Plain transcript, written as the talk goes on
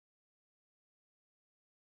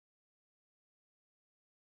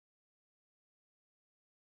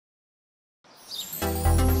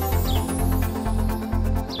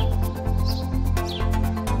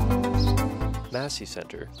Massey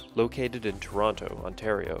Centre, located in Toronto,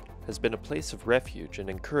 Ontario, has been a place of refuge and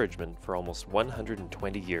encouragement for almost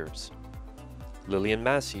 120 years. Lillian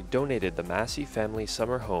Massey donated the Massey Family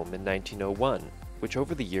Summer Home in 1901, which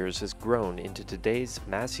over the years has grown into today's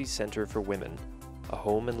Massey Centre for Women, a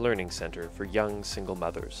home and learning centre for young single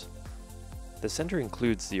mothers. The centre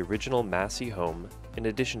includes the original Massey home, in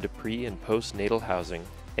addition to pre- and postnatal housing,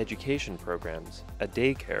 education programs, a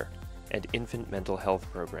daycare, and infant mental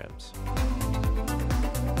health programs.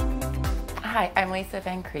 Hi, I'm Lisa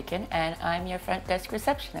Van Krieken, and I'm your front desk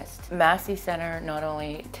receptionist. Massey Centre not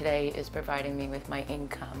only today is providing me with my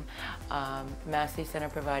income, Massey Centre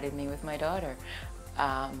provided me with my daughter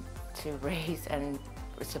to raise and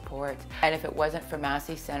support. And if it wasn't for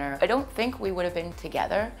Massey Centre, I don't think we would have been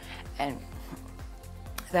together, and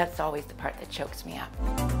that's always the part that chokes me up.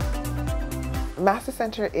 Massey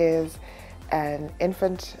Centre is an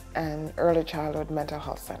infant and early childhood mental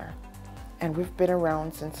health center. And we've been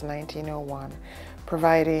around since 1901,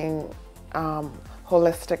 providing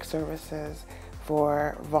holistic services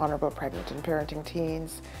for vulnerable pregnant and parenting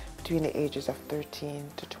teens between the ages of 13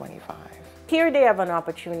 to 25. Here they have an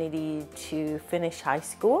opportunity to finish high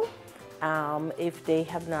school if they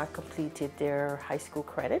have not completed their high school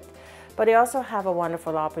credit. But they also have a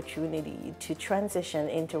wonderful opportunity to transition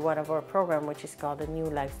into one of our programs, which is called the New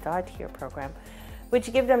Life Start Here program,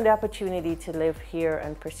 which give them the opportunity to live here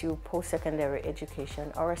and pursue post-secondary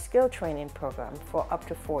education or a skill training program for up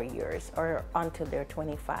to 4 years or until they're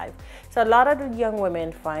 25. So a lot of the young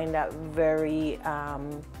women find that very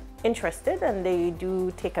interested, and they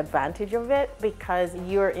do take advantage of it because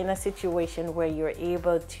you're in a situation where you're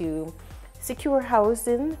able to secure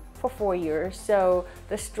housing for 4 years. So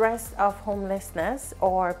the stress of homelessness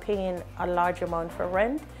or paying a large amount for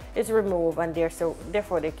rent is removed, and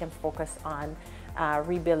therefore they can focus on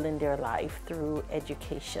rebuilding their life through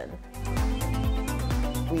education.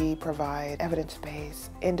 We provide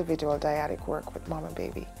evidence-based individual dyadic work with mom and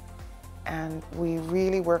baby. And we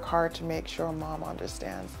really work hard to make sure mom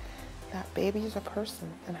understands that baby is a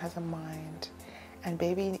person and has a mind, and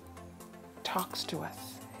baby talks to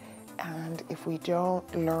us. And if we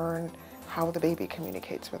don't learn how the baby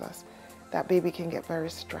communicates with us, that baby can get very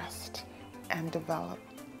stressed and develop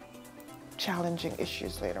challenging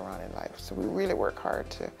issues later on in life. So we really work hard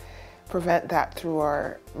to prevent that through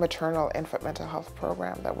our maternal infant mental health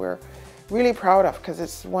program that we're really proud of, because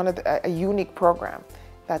it's one of a unique program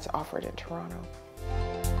that's offered in Toronto.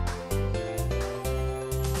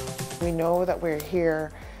 We know that we're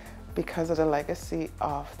here because of the legacy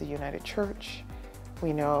of the United Church.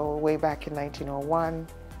 We know way back in 1901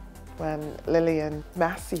 when Lillian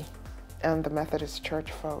Massey and the Methodist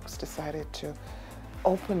Church folks decided to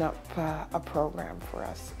open up a program for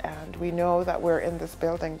us. And we know that we're in this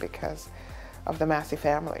building because of the Massey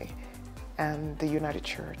family and the United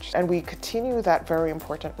Church. And we continue that very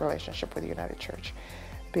important relationship with the United Church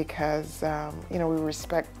because we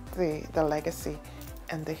respect the legacy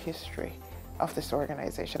and the history of this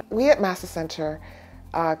organization. We at Massey Centre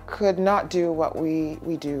could not do what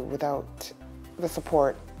we do without the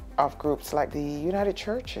support of groups like the United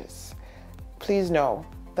Churches. Please know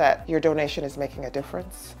that your donation is making a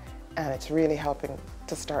difference, and it's really helping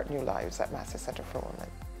to start new lives at Massey Centre for Women.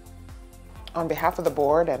 On behalf of the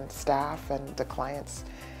board and staff and the clients,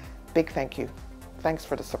 big thank you. Thanks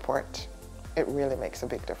for the support. It really makes a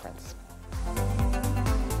big difference.